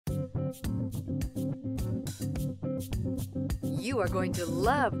You are going to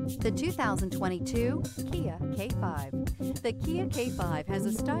love the 2022 Kia K5. The Kia K5 has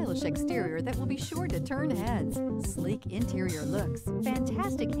a stylish exterior that will be sure to turn heads, sleek interior looks,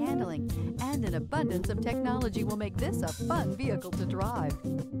 fantastic handling, and an abundance of technology will make this a fun vehicle to drive.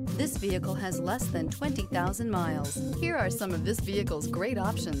 This vehicle has less than 20,000 miles. Here are some of this vehicle's great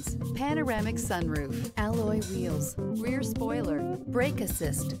options: panoramic sunroof, alloy wheels, rear spoiler, brake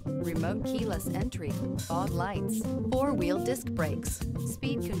assist, remote keyless entry, fog lights, four-wheel disc brakes,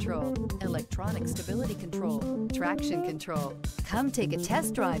 speed control, electronic stability control, traction control. Come take a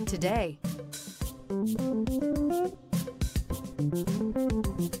test drive today.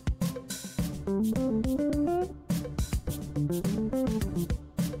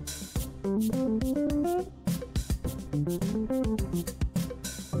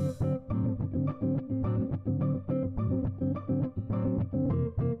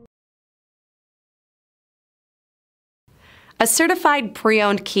 A certified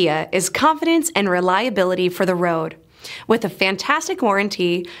pre-owned Kia is confidence and reliability for the road. With a fantastic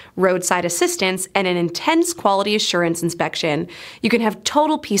warranty, roadside assistance, and an intense quality assurance inspection, you can have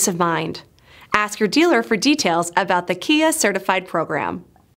total peace of mind. Ask your dealer for details about the Kia Certified program.